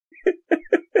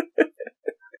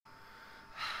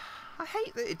I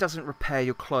hate that it doesn't repair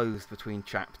your clothes between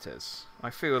chapters. I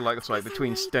feel like it's like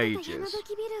between stages.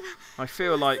 I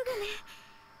feel like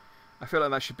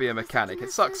that should be a mechanic.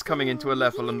 It sucks coming into a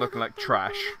level and looking like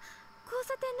trash.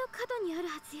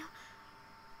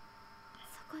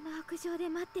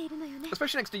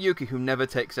 Especially next to Yuki, who never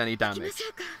takes any damage.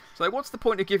 So like, what's the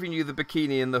point of giving you the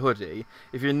bikini and the hoodie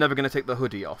if you're never going to take the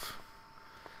hoodie off?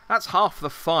 That's half the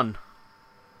fun.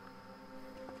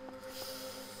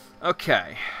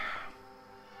 Okay.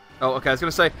 Oh, okay, I was going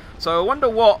to say, so I wonder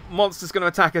what monster's going to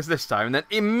attack us this time, and then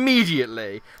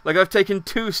immediately, like I've taken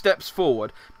 2 steps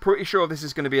forward, pretty sure this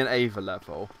is going to be an Ava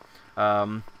level.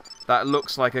 That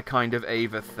looks like a kind of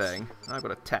Ava thing. I've got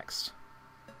a text.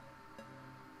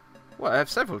 Well, I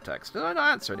have several texts. Did I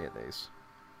not answer any of these?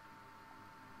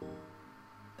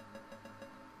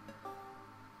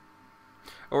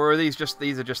 Or are these just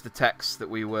the texts that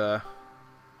we were...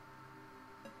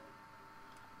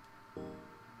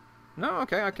 No,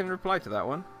 okay, I can reply to that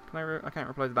one. I can't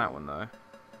reply to that one, though.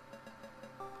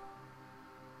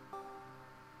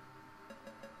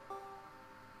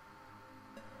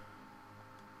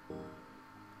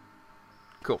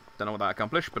 Cool. Don't know what that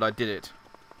accomplished, but I did it.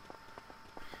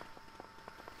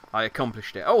 I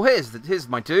accomplished it. Oh, here's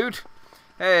my dude.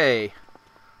 Hey,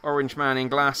 orange man in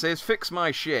glasses, fix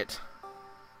my shit.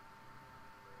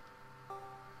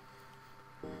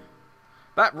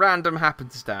 That random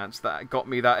happenstance that got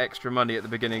me that extra money at the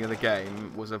beginning of the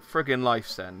game was a friggin'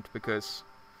 lifesend, because...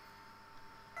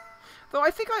 Though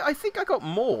I think I got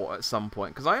more at some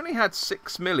point, because I only had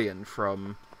 6 million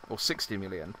from... or 60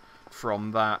 million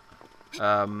from that...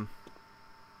 from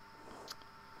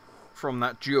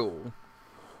that duel.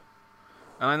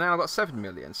 And I now got 7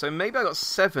 million. So maybe I got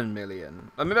 7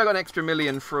 million. Maybe I got an extra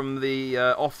million from the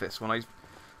office when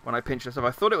I pinched this up.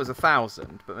 I thought it was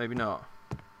 1,000, but maybe not.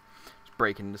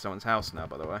 Breaking into someone's house now,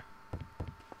 by the way.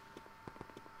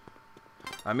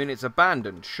 I mean, it's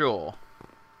abandoned, sure.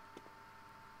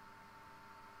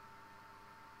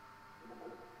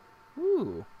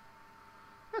 Ooh.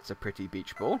 That's a pretty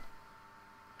beach ball.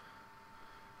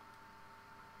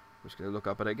 Just gonna look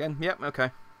up at it again. Yep, okay.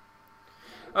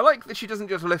 I like that she doesn't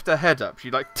just lift her head up.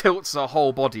 She, like, tilts her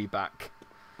whole body back.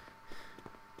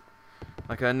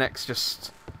 Like her neck's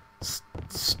just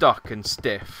stuck and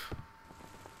stiff.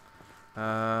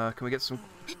 Can we get some...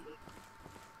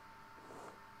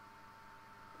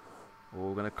 Oh,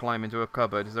 we're going to climb into a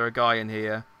cupboard. Is there a guy in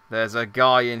here? There's a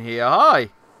guy in here. Hi!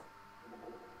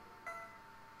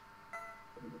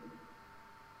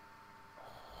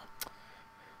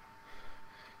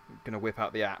 I'm going to whip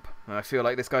out the app. I feel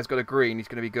like this guy's got a green. He's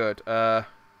going to be good.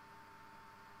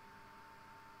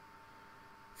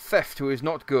 Theft, who is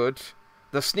not good.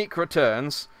 The sneak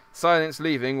returns. Silence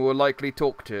leaving will likely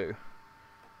talk to.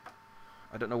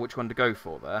 I don't know which one to go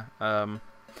for there.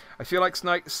 I feel like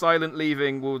silent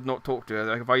leaving will not talk to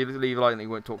her. If I leave lightly, it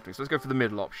won't talk to me. So let's go for the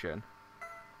middle option.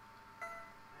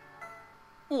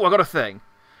 Ooh, I got a thing.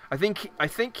 I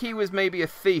think he was maybe a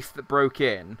thief that broke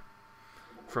in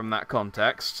from that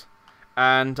context.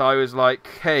 And I was like,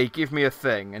 hey, give me a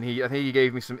thing. And I think he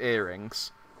gave me some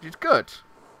earrings. Which is good.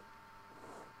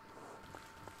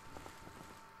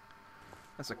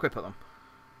 Let's equip them.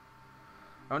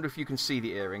 I wonder if you can see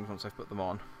the earrings once I've put them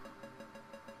on.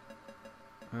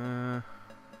 I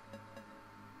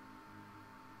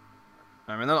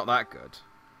mean, they're not that good.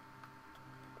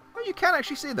 Oh, you can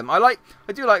actually see them. I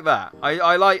do like that.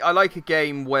 I like a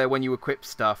game where when you equip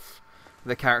stuff,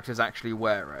 the characters actually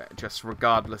wear it, just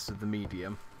regardless of the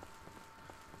medium.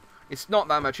 It's not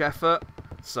that much effort,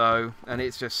 and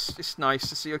it's nice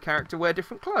to see your character wear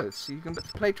different clothes, so you can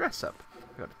play dress up.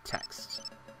 I've got a text.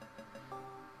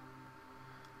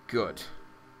 Good.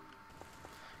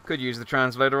 Could use the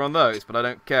translator on those, but I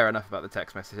don't care enough about the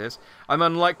text messages. I'm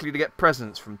unlikely to get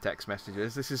presents from text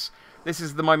messages. This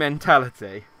is my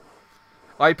mentality.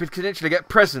 I could potentially get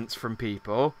presents from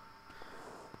people.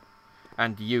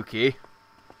 And Yuki.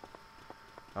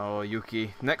 Oh,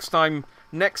 Yuki. Next time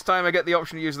I get the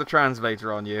option to use the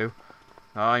translator on you,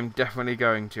 I'm definitely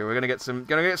going to. We're gonna get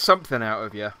something out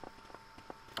of you.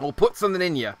 Or put something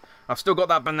in you. I've still got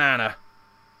that banana.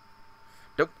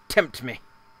 Don't tempt me.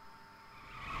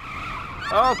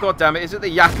 Oh, god damn it. Is it the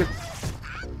Yaka?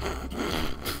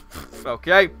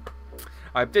 Okay.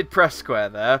 I did press square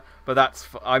there, but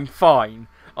I'm fine.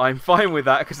 I'm fine with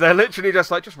that, because they're literally just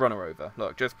like, just run her over.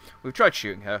 Look, we've tried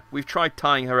shooting her. We've tried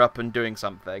tying her up and doing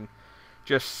something.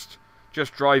 Just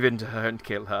drive into her and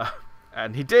kill her.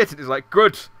 And he did. It's like,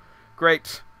 good.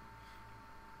 Great.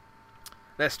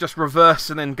 Let's just reverse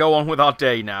and then go on with our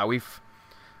day now.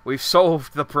 We've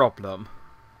solved the problem.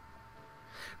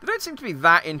 They don't seem to be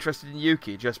that interested in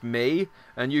Yuki, just me.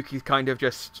 And Yuki's kind of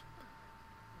just...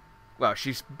 Well,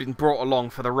 she's been brought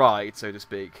along for the ride, so to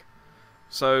speak.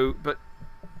 So, but...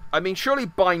 I mean, surely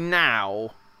by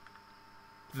now...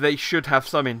 They should have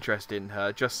some interest in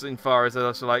her, just in far as they're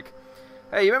also like...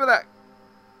 Hey, you remember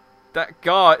that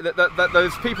guy...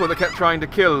 Those people that kept trying to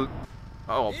kill...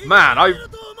 Oh, man,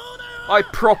 I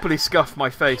properly scuffed my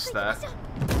face there.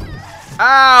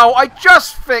 Ow! I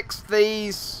just fixed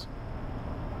these!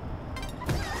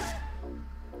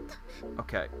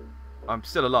 Okay. I'm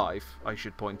still alive, I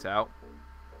should point out.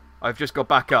 I've just got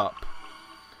back up.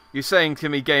 You're saying to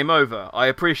me, game over. I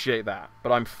appreciate that,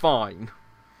 but I'm fine.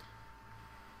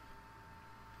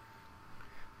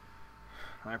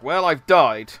 Like, well, I've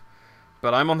died,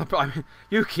 but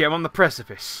Yuki, I'm on the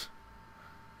precipice.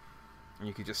 And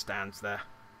Yuki just stands there,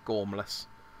 gormless.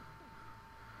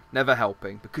 Never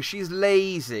helping, because she's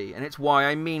lazy, and it's why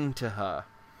I'm mean to her.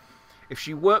 If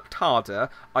she worked harder,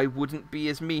 I wouldn't be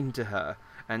as mean to her.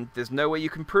 And there's no way you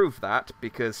can prove that,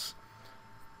 because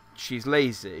she's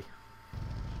lazy.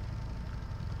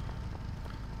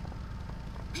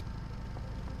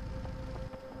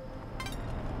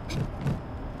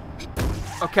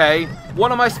 Okay,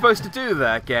 what am I supposed to do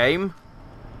there, game?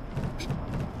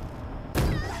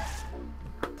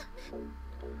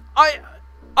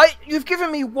 You've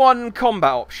given me one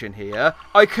combat option here.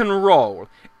 I can roll.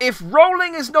 If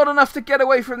rolling is not enough to get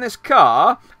away from this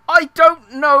car, I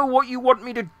don't know what you want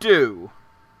me to do.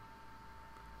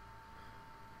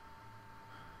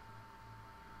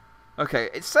 Okay,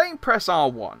 it's saying press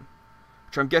R1,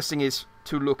 which I'm guessing is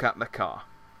to look at the car.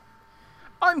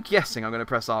 I'm guessing I'm going to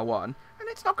press R1, and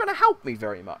it's not going to help me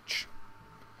very much.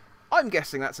 I'm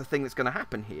guessing that's the thing that's going to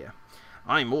happen here.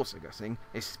 I'm also guessing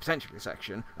this is potentially a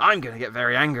section I'm going to get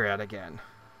very angry at again.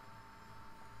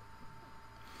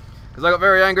 Because I got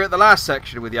very angry at the last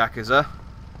section with Yakuza.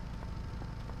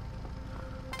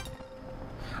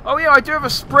 Oh yeah, I do have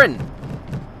a sprint.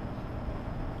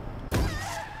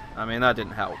 I mean, that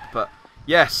didn't help, but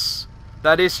yes,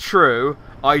 that is true.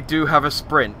 I do have a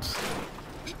sprint.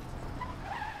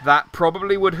 That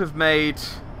probably would have made...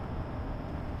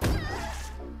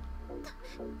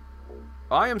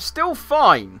 I am still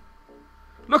fine.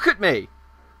 Look at me.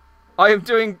 I am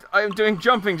doing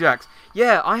jumping jacks.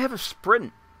 Yeah, I have a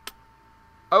sprint.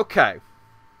 Okay.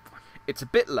 It's a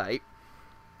bit late.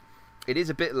 It is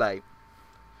a bit late.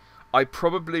 I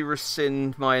probably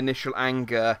rescind my initial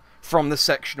anger from the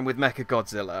section with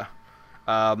Mechagodzilla.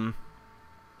 That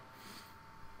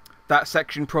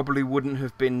section probably wouldn't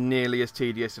have been nearly as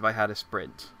tedious if I had a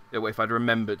sprint. If I'd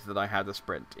remembered that I had a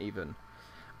sprint, even.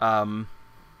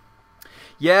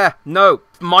 Yeah, no,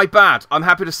 my bad. I'm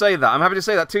happy to say that. I'm happy to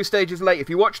say that 2 stages late. If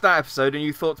you watched that episode and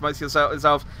you thought to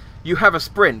yourself, you have a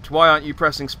sprint, why aren't you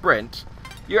pressing sprint?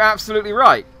 You're absolutely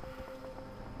right.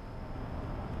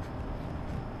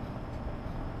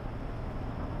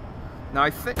 Now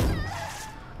I think...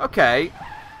 Okay.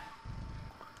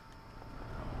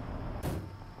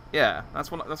 Yeah,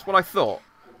 that's what I thought.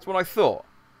 That's what I thought.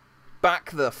 Back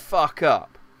the fuck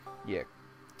up. You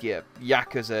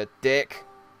Yakuza dick.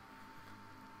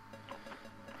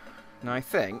 Now I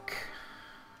think...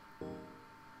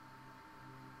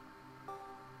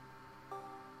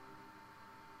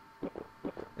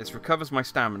 This recovers my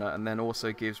stamina and then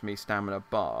also gives me stamina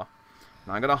bar.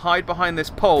 Now I'm going to hide behind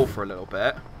this pole for a little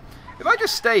bit. If I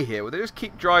just stay here, will they just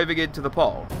keep driving into the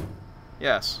pole?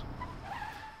 Yes.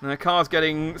 And the car's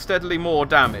getting steadily more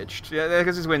damaged. Yeah, there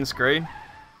goes his windscreen.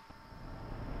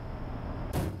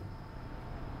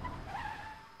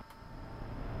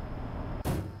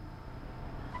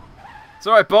 It's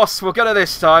alright, boss. We'll get her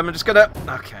this time. I'm just gonna...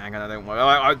 Okay, hang on. Don't worry.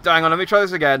 Hang on. Let me try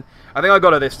this again. I think I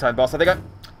got her this time, boss.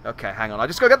 Okay, hang on. I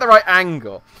just gotta get the right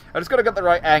angle.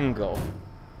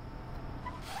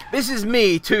 This is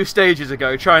me 2 stages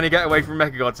ago trying to get away from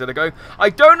Mechagodzilla going,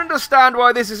 I don't understand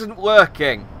why this isn't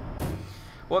working.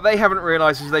 What they haven't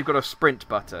realised is they've got a sprint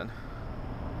button.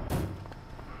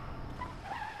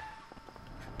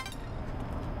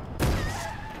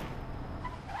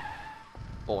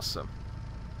 Awesome.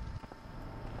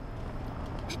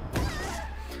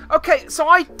 Okay, so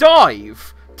I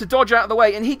dive to dodge out of the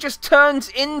way, and he just turns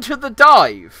into the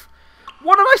dive.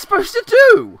 What am I supposed to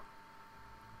do?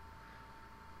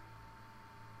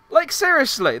 Like,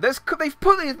 seriously, they've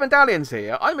put these medallions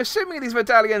here. I'm assuming these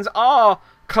medallions are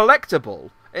collectible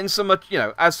in so much,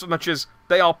 as much as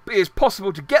it is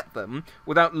possible to get them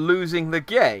without losing the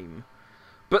game.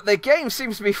 But the game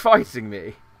seems to be fighting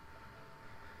me.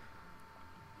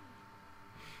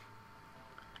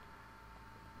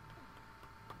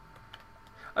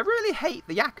 I really hate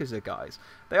the Yakuza guys.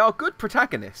 They are good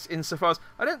protagonists insofar as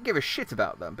I don't give a shit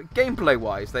about them, but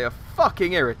gameplay-wise, they are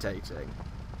fucking irritating.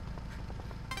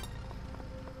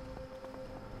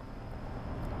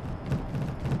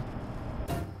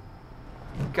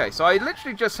 Okay, so I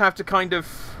literally just have to kind of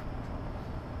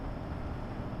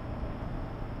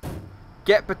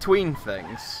get between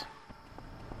things.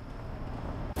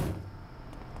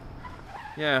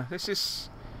 Yeah, this is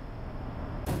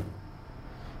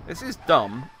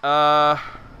dumb. Ow!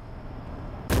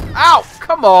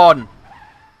 Come on!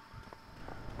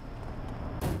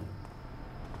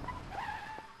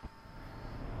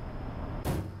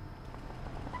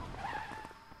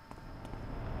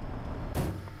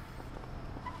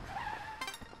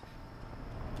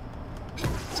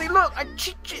 See, look,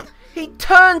 he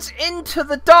turns into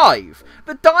the dive.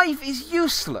 The dive is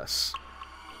useless.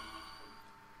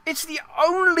 It's the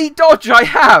only dodge I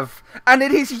have, and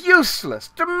it is useless,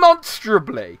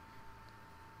 demonstrably.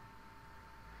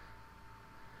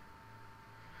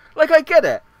 Like, I get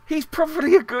it. He's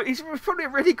probably a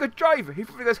really good driver. He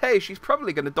probably goes, hey, she's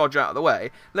probably going to dodge out of the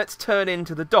way. Let's turn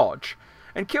into the dodge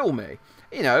and kill me.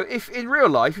 You know, if in real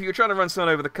life, if you're trying to run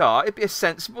someone over the car, it'd be a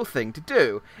sensible thing to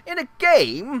do. In a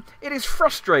game, it is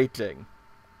frustrating.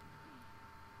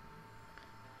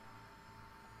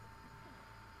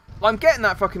 I'm getting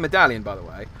that fucking medallion, by the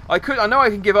way. I know I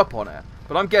can give up on it,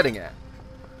 but I'm getting it.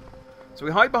 So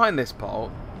we hide behind this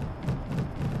pole.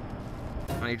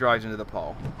 And he drives into the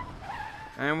pole.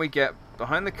 And we get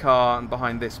behind the car and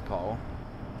behind this pole.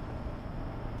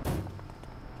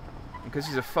 Because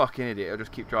he's a fucking idiot, he'll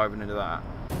just keep driving into that.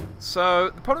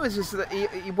 So, the problem is that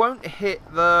he won't hit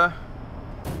the...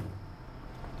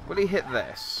 Will he hit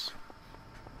this?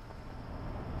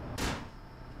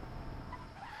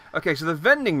 Okay, so the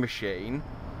vending machine,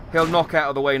 he'll knock out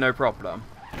of the way, no problem.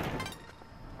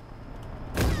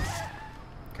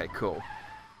 Okay, cool.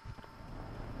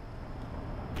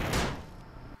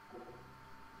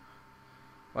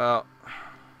 Well,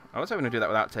 I was hoping to do that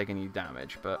without taking any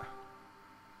damage, but...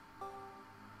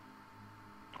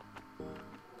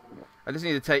 I just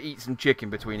need to eat some chicken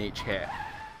between each hit.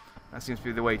 That seems to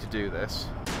be the way to do this.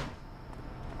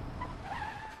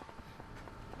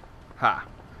 Ha!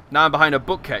 Now I'm behind a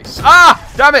bookcase.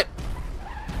 Ah! Damn it!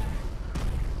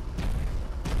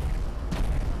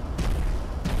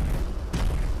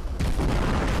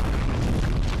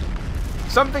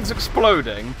 Something's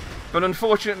exploding, but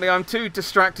unfortunately I'm too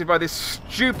distracted by this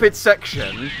stupid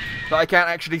section that I can't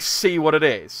actually see what it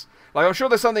is. Like, I'm sure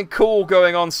there's something cool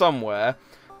going on somewhere,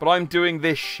 but I'm doing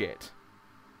this shit.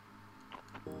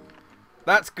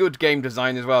 That's good game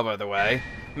design as well, by the way.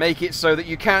 Make it so that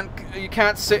you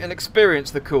can't sit and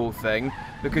experience the cool thing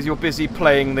because you're busy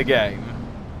playing the game.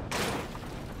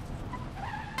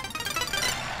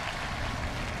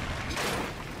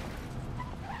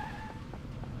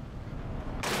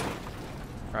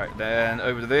 Right, then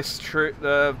over to this tree.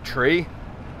 Oh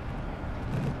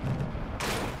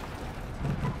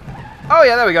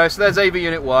yeah, there we go. So there's AV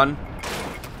Unit 1.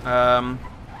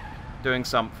 Doing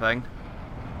something.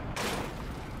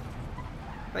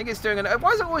 I think it's doing an...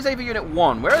 Why is it always AV Unit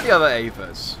 1? Where are the other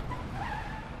AVAs?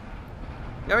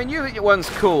 I mean, Unit 1's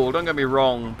cool, don't get me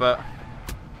wrong, but...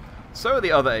 So are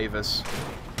the other AVAs.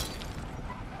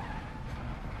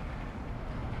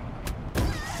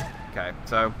 Okay,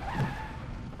 so...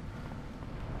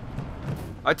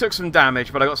 I took some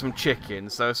damage, but I got some chicken,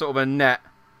 so sort of a net...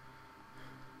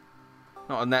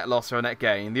 Not a net loss or a net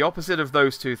gain. The opposite of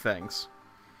those two things.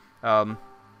 Can't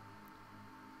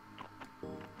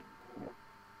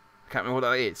remember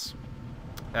what that is.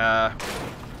 But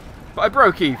I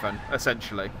broke even,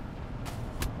 essentially.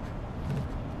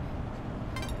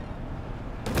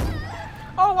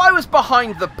 Oh, I was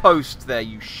behind the post there,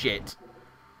 you shit.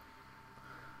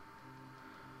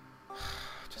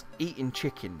 Just eating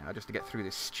chicken now just to get through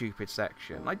this stupid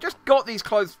section. I just got these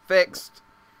clothes fixed.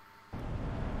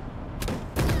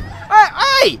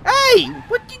 Hey! Hey!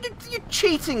 What you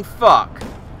cheating fuck?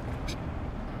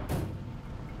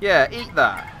 Yeah, eat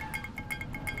that.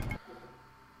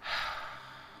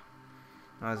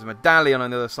 There's a medallion on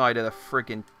the other side of the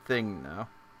friggin' thing now.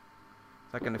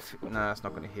 Is that gonna? No, it's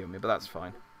not gonna heal me, but that's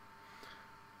fine.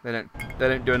 They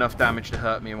don't do enough damage to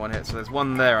hurt me in one hit. So there's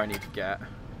one there I need to get.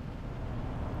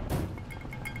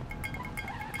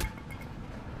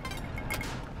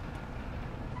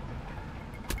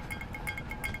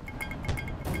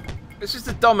 It's just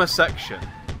the dumbest section.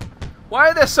 Why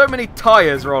are there so many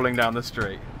tires rolling down the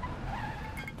street?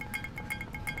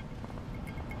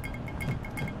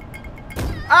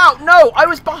 Ow! No! I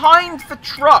was behind the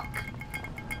truck!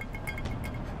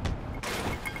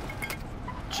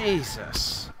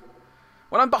 Jesus.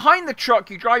 When I'm behind the truck,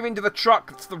 you drive into the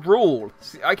truck. That's the rule.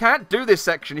 See, I can't do this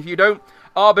section if you don't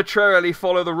arbitrarily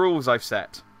follow the rules I've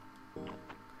set.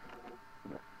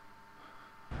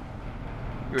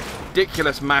 You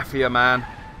ridiculous mafia man.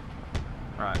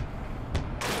 Right.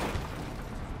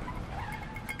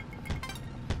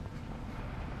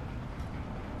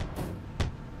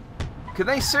 Could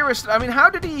they seriously... I mean, how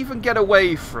did he even get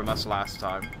away from us last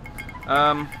time?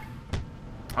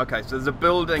 Okay, so there's a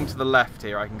building to the left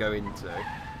here I can go into.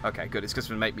 Okay, good. It's just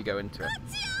going to make me go into it.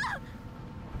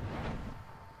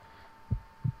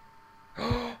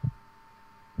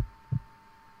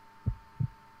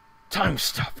 Time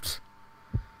stopped.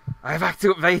 I have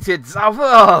activated the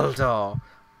world. Oh,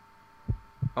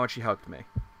 and she hugged me.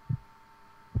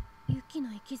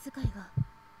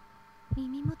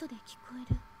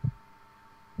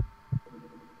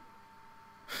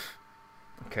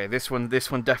 Okay, this one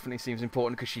definitely seems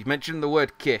important because she mentioned the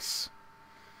word kiss.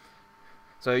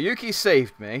 So Yuki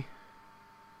saved me.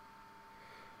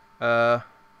 Okay,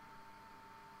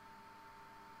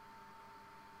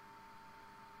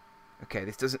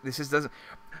 this doesn't.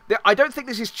 I don't think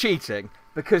this is cheating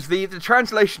because the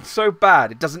translation's so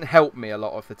bad it doesn't help me a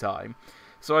lot of the time.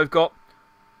 So I've got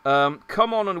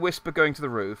come on and whisper going to the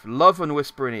roof, love and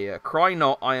whisper in ear, cry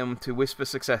not I am to whisper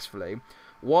successfully.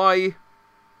 Why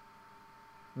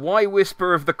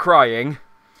whisper of the crying?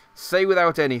 Say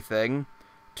without anything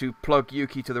to plug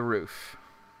Yuki to the roof.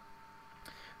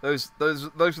 Those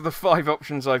are the 5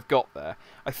 options I've got there.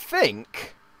 I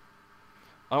think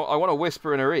I want to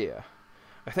whisper in her ear.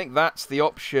 I think that's the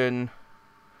option.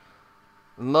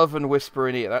 Love and whisper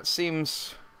in ear. That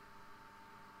seems.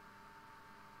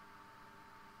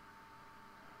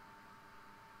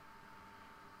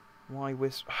 Why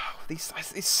whisper? Oh, it's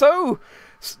so.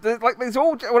 Like there's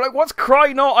all like what's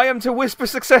cry not I am to whisper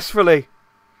successfully.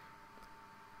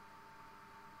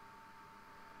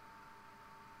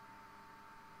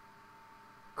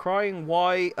 Crying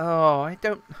why? Oh, I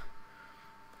don't.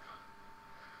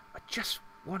 I just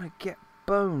want to get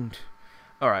boned.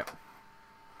 All right,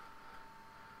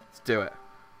 let's do it.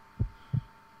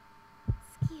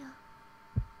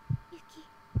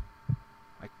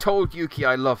 I told Yuki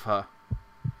I love her.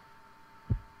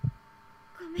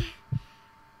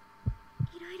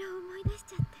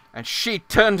 And she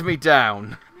turned me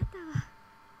down.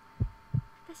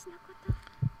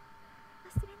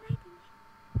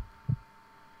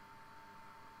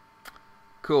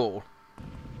 Cool.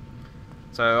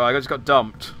 So I just got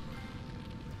dumped.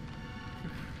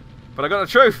 But I got a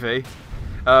trophy.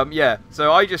 Yeah,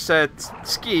 so I just said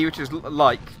ski, which is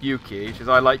like Yuki, which is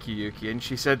I like you, Yuki, and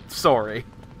she said sorry.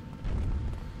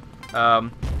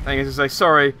 Thing is to say,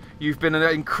 sorry, you've been an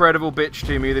incredible bitch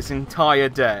to me this entire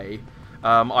day.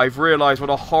 I've realised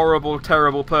what a horrible,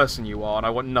 terrible person you are, and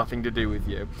I want nothing to do with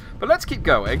you. But let's keep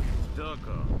going.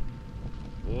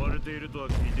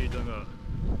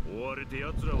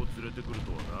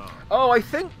 Oh, I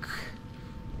think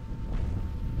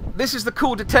this is the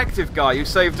cool detective guy who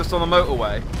saved us on the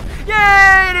motorway.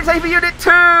 Yay! It's Ava Unit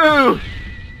 2!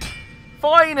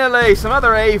 Finally, some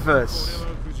other Avas.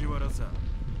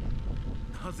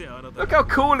 Look how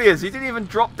cool he is. He didn't even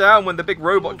drop down when the big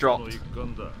robot dropped.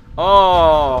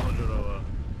 Oh.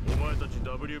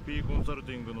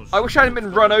 I wish I hadn't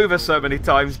been run over so many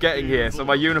times getting here, so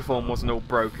my uniform wasn't all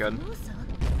broken.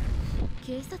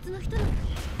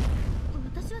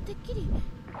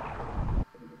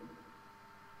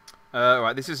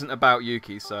 Right, this isn't about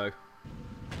Yuki, so...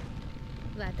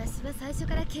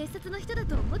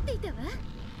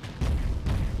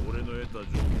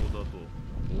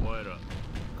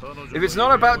 If it's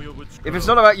not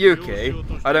about Yuki,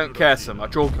 I don't care so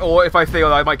much. Or if I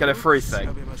feel I might get a free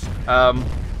thing.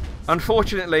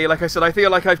 Unfortunately, like I said, I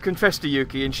feel like I've confessed to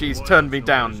Yuki and she's turned me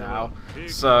down now.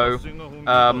 So,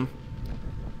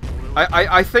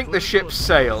 I think the ship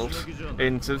sailed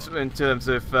in terms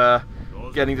of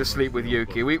getting to sleep with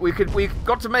Yuki. We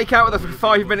got to make out with her for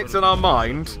 5 minutes in our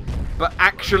mind, but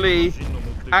actually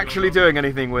doing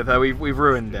anything with her, we've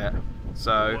ruined it.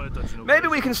 So, maybe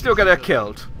we can still get her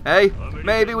killed, eh?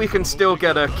 Maybe we can still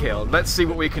get her killed. Let's see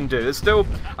what we can do. There's still,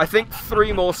 I think,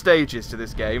 3 more stages to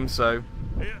this game, so...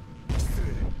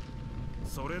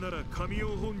 So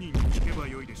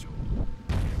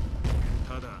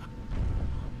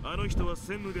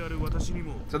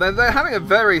they're having a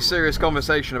very serious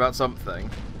conversation about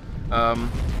something.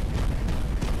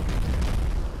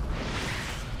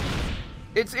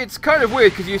 It's kind of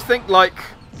weird, because you think, like...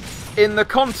 in the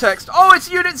context... Oh, it's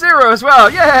Unit 0 as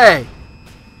well! Yay!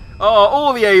 Oh,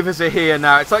 all the Avas are here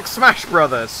now. It's like Smash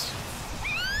Brothers.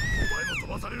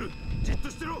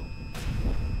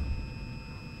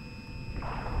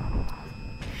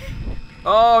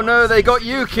 Oh no, they got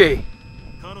Yuki!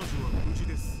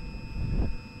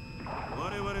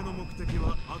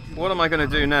 What am I going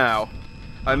to do now?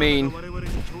 I mean,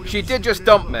 she did just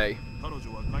dump me.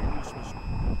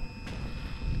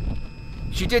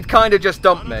 She did kind of just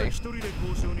dump me.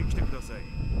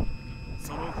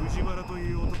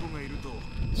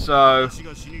 So...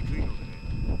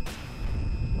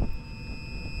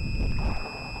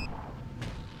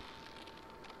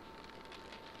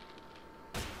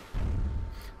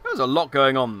 There's a lot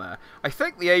going on there. I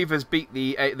think the Avas beat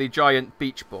the giant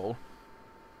beach ball.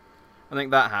 I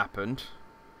think that happened.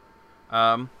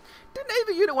 Didn't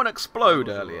Ava Unit 1 explode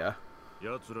earlier?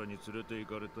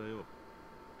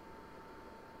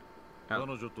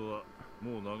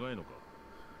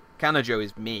 Kanajo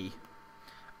is me.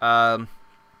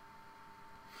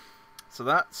 So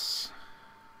that's...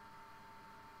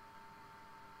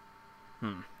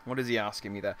 What is he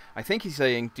asking me there? I think he's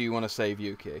saying, do you want to save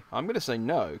Yuki? I'm going to say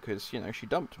no, because, you know, she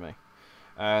dumped me.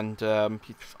 And,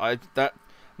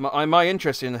 my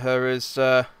interest in her is,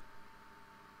 I'm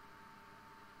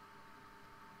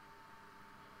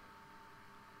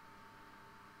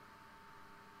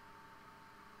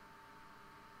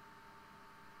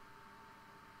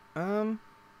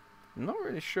not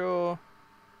really sure.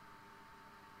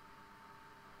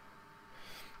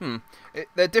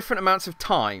 They're different amounts of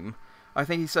time. I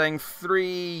think he's saying 3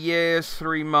 years,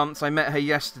 3 months. I met her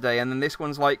yesterday, and then this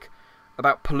one's like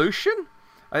about pollution.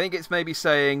 I think it's maybe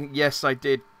saying yes, I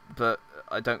did, but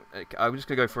I don't. I'm just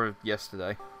gonna go for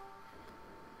yesterday.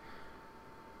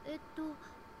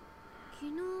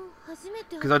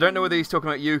 Because I don't know whether he's talking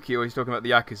about Yuki or he's talking about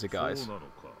the Yakuza guys.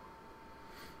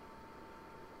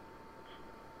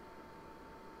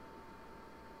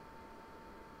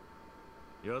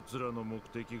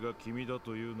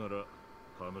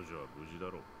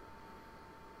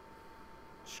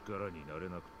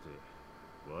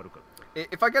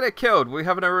 If I get it killed, we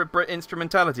have an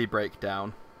instrumentality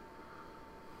breakdown.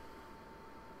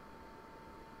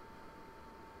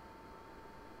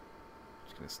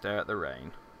 Just gonna stare at the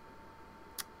rain.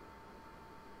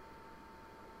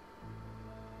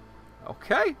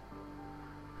 Okay.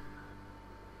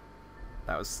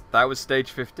 That was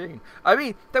stage 15. I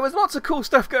mean, there was lots of cool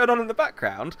stuff going on in the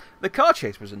background. The car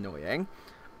chase was annoying,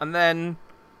 and then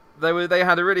they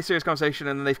had a really serious conversation,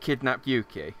 and then they've kidnapped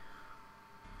Yuki.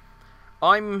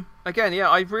 Again, yeah,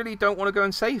 I really don't want to go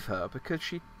and save her because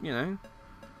she, you know.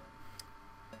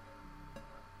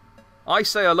 I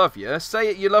say I love you. Say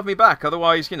it, you love me back.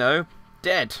 Otherwise, you know,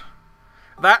 dead.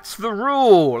 That's the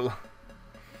rule.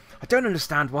 I don't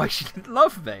understand why she didn't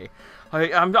love me.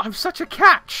 I'm such a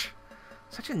catch.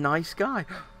 Such a nice guy.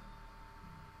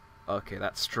 Okay,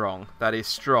 that's strong. That is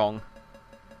strong.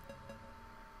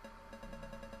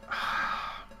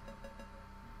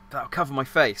 That'll cover my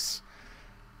face.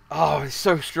 Oh, it's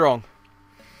so strong.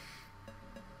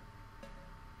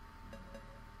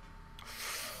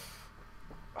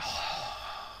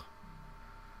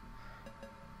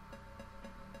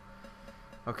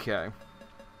 Okay.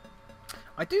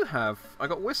 I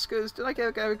got whiskers. Did I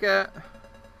go get...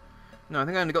 No, I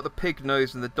think I only got the pig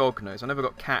nose and the dog nose. I never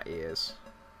got cat ears.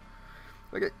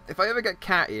 If I ever get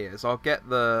cat ears, I'll get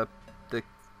the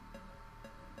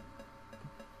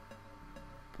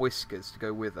whiskers to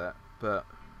go with it. But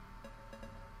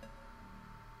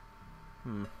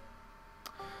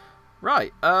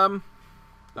right. Oh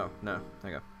no, there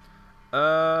you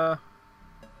go.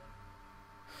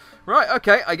 Right.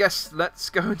 Okay. I guess let's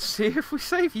go and see if we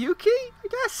save Yuki. I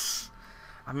guess.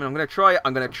 I mean, I'm gonna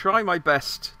try my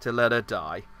best to let her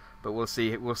die, but we'll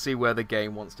see where the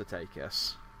game wants to take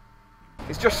us.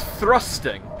 It's just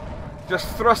thrusting,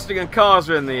 and cars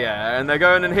are in the air, and they're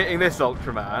going and hitting this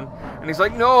Ultraman, and he's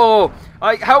like, "No,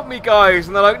 help me, guys!"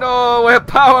 And they're like, "No, we're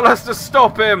powerless to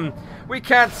stop him. We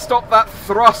can't stop that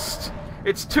thrust.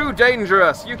 It's too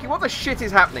dangerous." Yuki, what the shit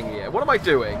is happening here? What am I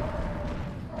doing?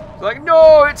 It's like,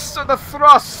 "No, it's the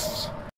thrust."